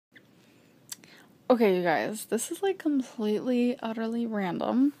Okay, you guys, this is like completely, utterly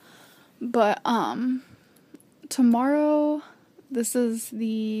random, but tomorrow, this is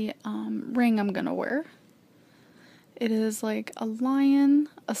the ring I'm gonna wear. It is like a lion,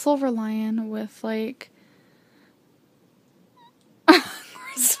 a silver lion with like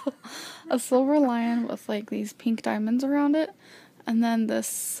a silver lion with like these pink diamonds around it, and then this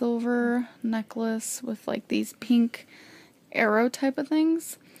silver necklace with like these pink arrow type of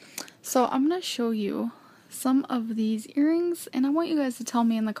things. So I'm going to show you some of these earrings, and I want you guys to tell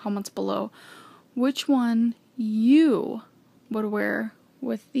me in the comments below which one you would wear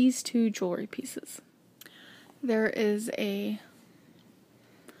with these two jewelry pieces. There is a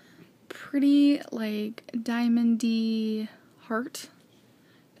pretty like diamondy heart.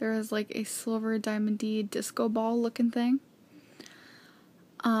 There is like a silver diamondy disco ball looking thing.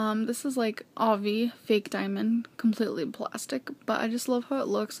 This is like Avi, fake diamond, completely plastic, but I just love how it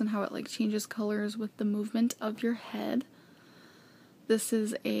looks and how it like changes colors with the movement of your head. This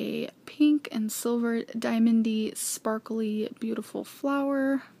is a pink and silver diamondy, sparkly, beautiful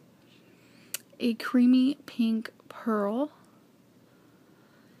flower. A creamy pink pearl.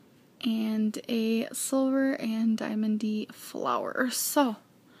 And a silver and diamondy flower. So,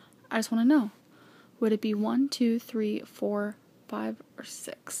 I just want to know, would it be 1, 2, 3, 4, 5, or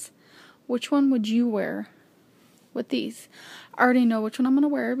 6? Which one would you wear with these? I already know which one I'm going to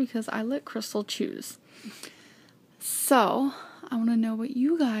wear because I let Crystal choose. So, I want to know what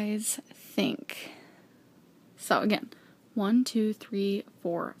you guys think. So, again, 1, 2, 3,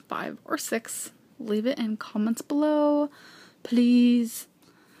 4, 5, or 6. Leave it in comments below, please.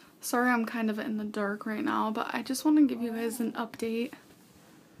 Sorry I'm kind of in the dark right now, but I just want to give you guys an update.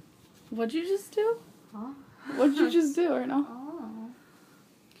 What'd you just do? Huh? What'd you just do right now? Oh.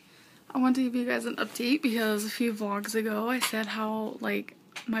 I want to give you guys an update because a few vlogs ago I said how like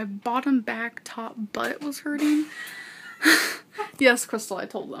my bottom back top butt was hurting. Yes, Crystal, I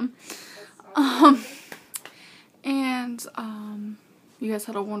told them. You guys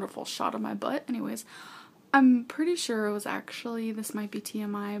had a wonderful shot of my butt. Anyways, I'm pretty sure it was actually, this might be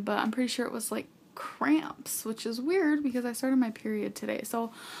TMI, but I'm pretty sure it was like cramps, which is weird because I started my period today.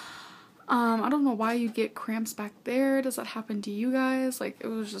 So I don't know why you get cramps back there. Does that happen to you guys? Like, it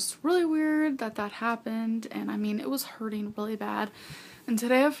was just really weird that happened, and I mean, it was hurting really bad. And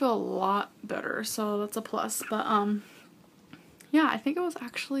today I feel a lot better, so that's a plus. But yeah, I think it was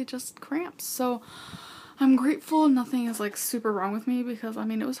actually just cramps. So I'm grateful nothing is like super wrong with me because I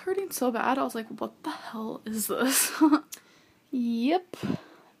mean, it was hurting so bad. I was like, what the hell is this? Yep,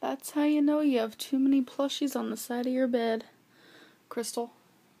 that's how you know you have too many plushies on the side of your bed. Crystal,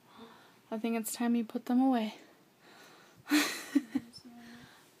 I think it's time you put them away.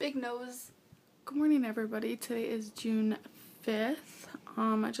 Big nose. Good morning, everybody. Today is June 5th.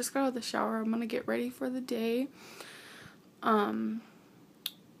 I just got out of the shower. I'm gonna get ready for the day.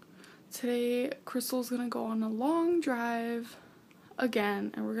 Today, Crystal's gonna go on a long drive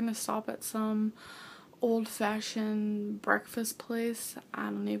again, and we're gonna stop at some old-fashioned breakfast place. I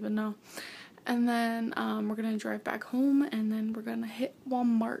don't even know. And then we're gonna drive back home, and then we're gonna hit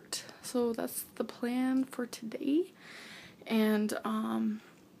Walmart. So that's the plan for today. And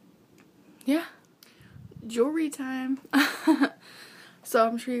yeah, jewelry time. So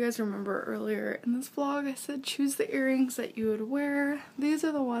I'm sure you guys remember earlier in this vlog I said choose the earrings that you would wear. These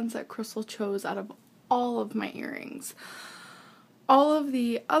are the ones that Crystal chose out of all of my earrings. All of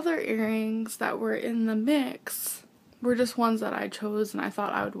the other earrings that were in the mix were just ones that I chose and I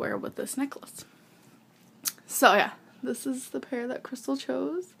thought I would wear with this necklace. So yeah, this is the pair that Crystal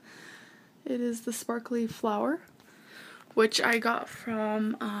chose. It is the sparkly flower, which I got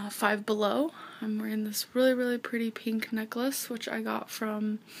from Five Below. I'm wearing this really, really pretty pink necklace, which I got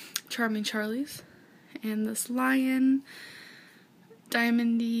from Charades. And this lion,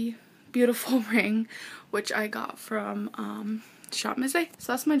 diamondy, beautiful ring, which I got from Shop Miss A.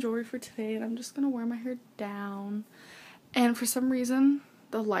 So that's my jewelry for today, and I'm just going to wear my hair down. And for some reason,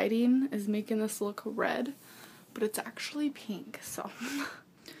 the lighting is making this look red, but it's actually pink, so...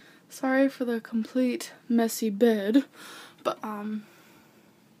 Sorry for the complete messy bed, but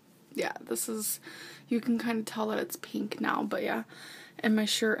yeah, this is, you can kind of tell that it's pink now, but yeah, and my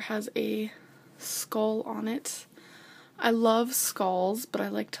shirt has a skull on it. I love skulls, but I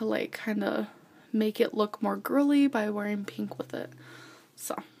like to like kind of make it look more girly by wearing pink with it.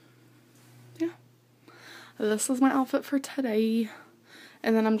 So yeah, this is my outfit for today,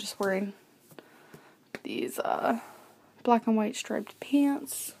 and then I'm just wearing these black and white striped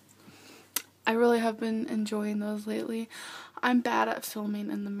pants. I really have been enjoying those lately. I'm bad at filming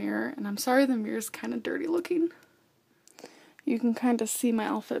in the mirror, and I'm sorry the mirror's kind of dirty looking. You can kind of see my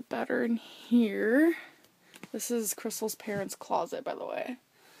outfit better in here. This is Crystal's parents' closet, by the way,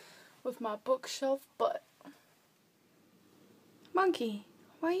 with my bookshelf butt. Monkey,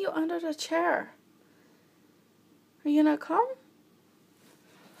 why are you under the chair? Are you gonna come?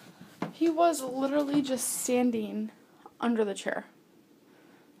 He was literally just standing under the chair.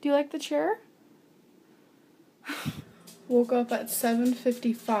 Do you like the chair? Woke up at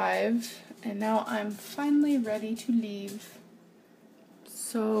 7:55 and now I'm finally ready to leave.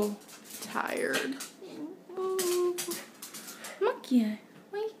 So tired. Ooh. Monkey,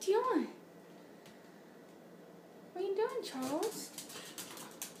 what are you doing? What are you doing, Charles?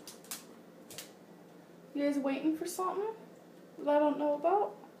 You guys waiting for something that I don't know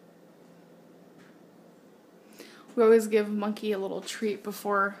about? We always give Monkey a little treat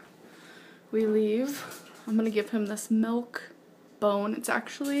before we leave. I'm gonna give him this milk bone. It's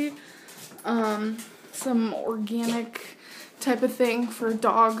actually some organic type of thing for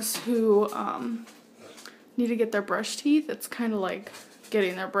dogs who need to get their brush teeth. It's kind of like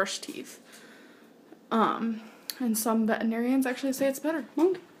getting their brush teeth. And some veterinarians actually say it's better.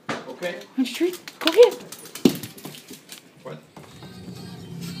 Monk. Okay. Want your treat? Go get it. What?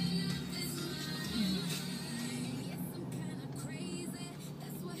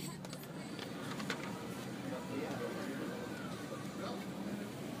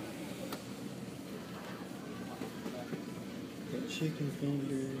 Chicken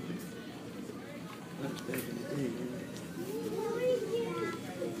fingers. That's back in the day.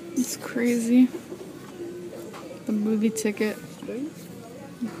 It's crazy. The movie ticket.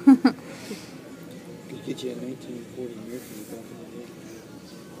 Could get you a 1940 Mercury back in the day.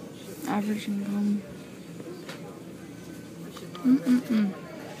 Average income.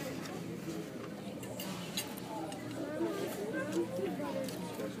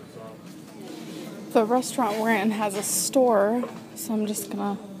 The restaurant we're in has a store, so I'm just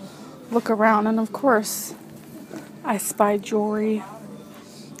gonna look around, and of course I spy jewelry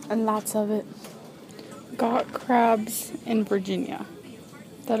and lots of it. Got crabs in Virginia.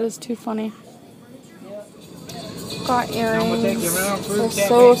 That is too funny. Got earrings.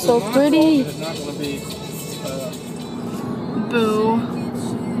 They're so pretty. Boo.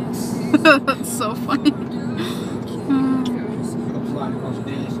 That's so funny.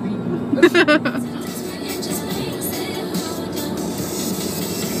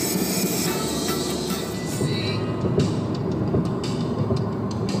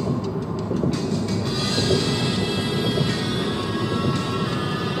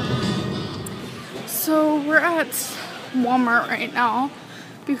 So we're at Walmart right now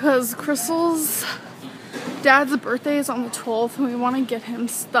because Crystal's dad's birthday is on the 12th and we want to get him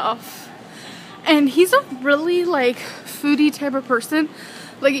stuff. And he's a really like foodie type of person.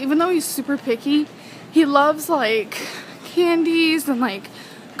 Like even though he's super picky, he loves like candies and like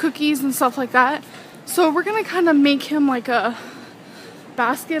cookies and stuff like that. So we're gonna kind of make him like a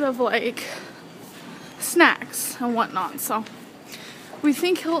basket of like snacks and whatnot. So we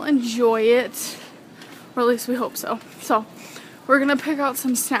think he'll enjoy it, or at least we hope so. So we're gonna pick out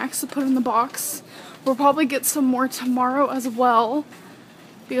some snacks to put in the box. We'll probably get some more tomorrow as well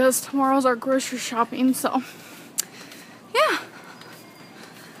because tomorrow's our grocery shopping. So yeah,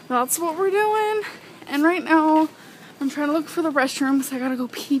 that's what we're doing. And right now I'm trying to look for the restroom because I gotta go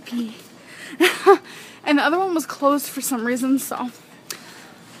pee. And the other one was closed for some reason, so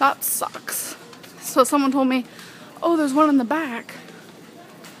that sucks. So someone told me, oh, there's one in the back.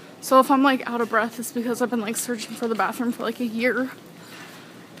 So if I'm like out of breath, it's because I've been like searching for the bathroom for like a year.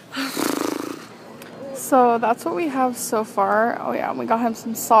 So that's what we have so far. Oh yeah, we got him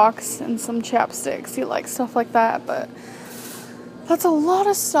some socks and some chapsticks. He likes stuff like that, but that's a lot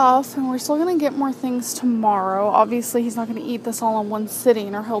of stuff, and we're still gonna get more things tomorrow. Obviously he's not gonna eat this all in one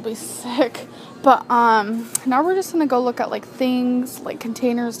sitting or he'll be sick. But now we're just gonna go look at like things, like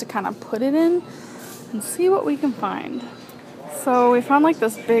containers to kind of put it in and see what we can find. So we found like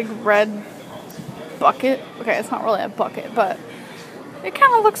this big red bucket. Okay, it's not really a bucket, but it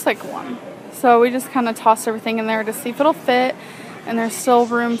kind of looks like one. So we just kind of tossed everything in there to see if it'll fit, and there's still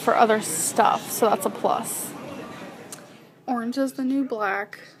room for other stuff, so that's a plus. Orange is the New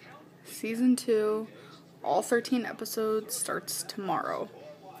Black, Season 2, all 13 episodes starts tomorrow.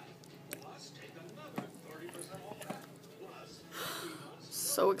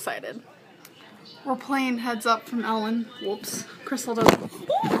 So excited. We're playing Heads Up from Ellen. Whoops. Crystal doesn't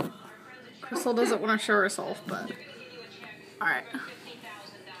want to show herself, but alright.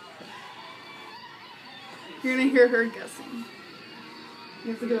 You're gonna hear her guessing.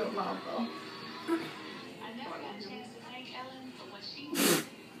 You have to do it loud though. I've never had a chance to thank Ellen for what she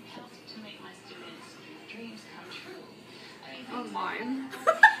helped to make my students' dreams come true. I mean,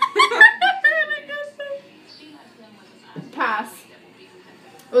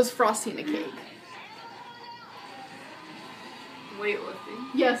 was frosting a cake. Weightlifting.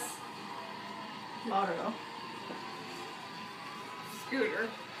 Yes. Louder though. Scooter.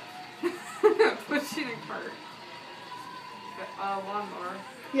 Pushing a cart. Lawnmower.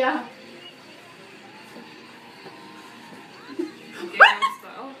 Yeah. Gangnam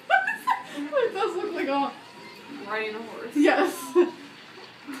Style. It does look like a... Riding a horse. Yes.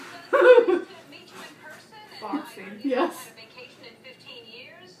 Boxing. Yes.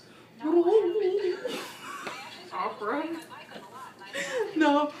 Opera.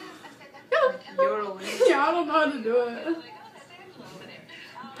 No. Yodeling. Yeah, I don't know how to do it.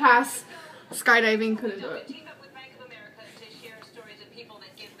 Pass. Skydiving, couldn't do it.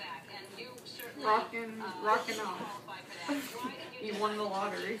 Rockin' off. You won the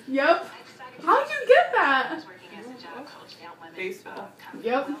lottery. Yep. How'd you get that? Baseball.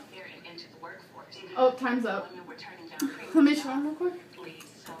 Yep. Oh, time's up. Let me show him real quick.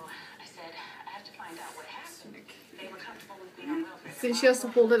 See, she has to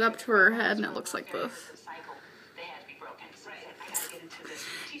hold it up to her head and it looks like this.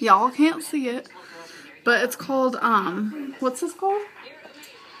 Y'all can't see it, but it's called, what's this called?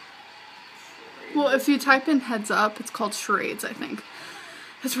 Well, if you type in heads up, it's called Charades, I think.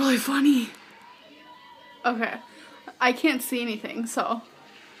 It's really funny. Okay. I can't see anything, so.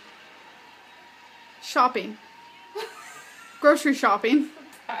 Shopping. Grocery shopping.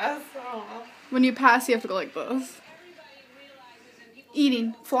 Pass. I don't know. When you pass, you have to go like this.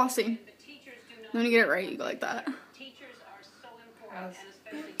 Eating. Flossing. Then when you get it right, you go like that. Pass.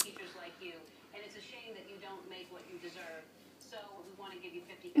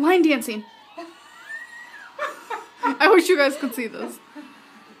 Line dancing. I wish you guys could see this.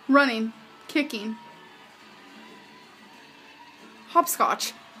 Running. Kicking.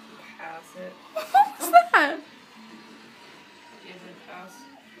 Hopscotch. Pass it. What was that? You didn't pass.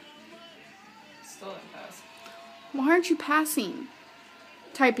 Still didn't pass. Why aren't you passing?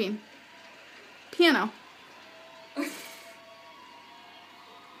 Typing. Piano.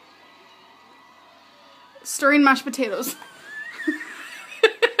 Stirring mashed potatoes.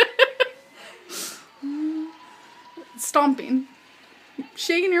 Stomping.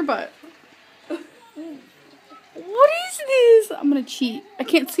 Shaking your butt. What is this? I'm gonna cheat. I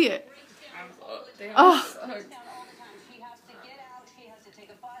can't see it. Damn, Oh. sucked.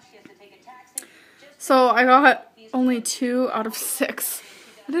 So I got only 2 out of 6.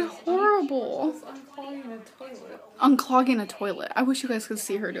 I did horrible. Unclogging a toilet. Unclogging a toilet. I wish you guys could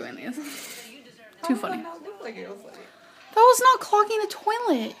see her doing these. Too funny. How did that not look like it was like That was not clogging a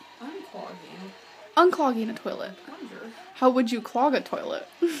toilet. unclogging? Unclogging a toilet. Plunger. How would you clog a toilet?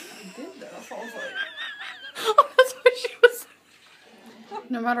 I did that. So I was like, Oh, that's what she was.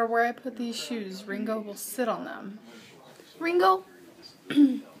 No matter where I put these shoes, Ringo will sit on them. Ringo,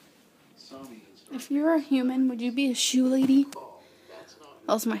 if you're a human, would you be a shoe lady?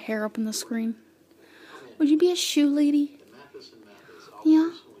 That was my hair up in the screen. Would you be a shoe lady?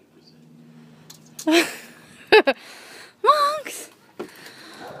 Yeah. Monks,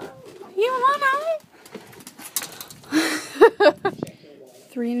 you wanna?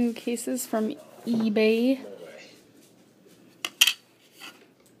 3 new cases from eBay.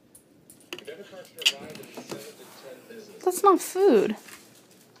 That's not food.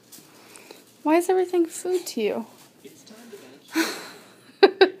 Why is everything food to you?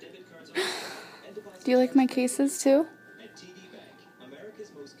 Do you like my cases too?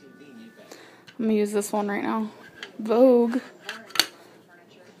 I'm gonna use this one right now. Vogue.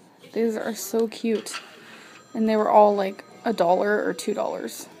 These are so cute. And they were all like $1 or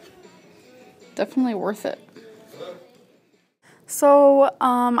 $2. Definitely worth it. So,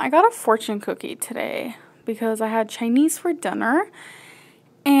 I got a fortune cookie today because I had Chinese for dinner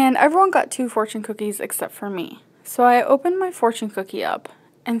and everyone got 2 fortune cookies except for me. So I opened my fortune cookie up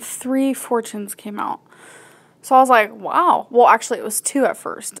and 3 fortunes came out. So I was like, wow. Well, actually it was 2 at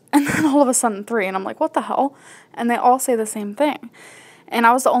first and then all of a sudden 3 and I'm like, what the hell? And they all say the same thing. And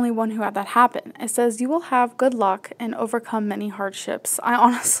I was the only one who had that happen. It says, you will have good luck and overcome many hardships. I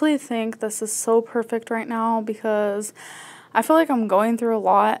honestly think this is so perfect right now because I feel like I'm going through a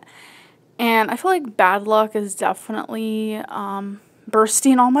lot. And I feel like bad luck is definitely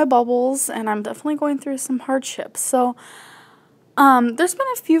bursting all my bubbles. And I'm definitely going through some hardships. So there's been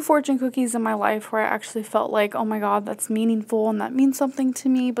a few fortune cookies in my life where I actually felt like, oh my God, that's meaningful and that means something to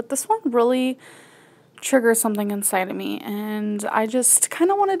me. But this one really trigger something inside of me, and I just kind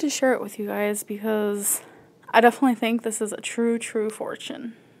of wanted to share it with you guys because I definitely think this is a true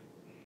fortune.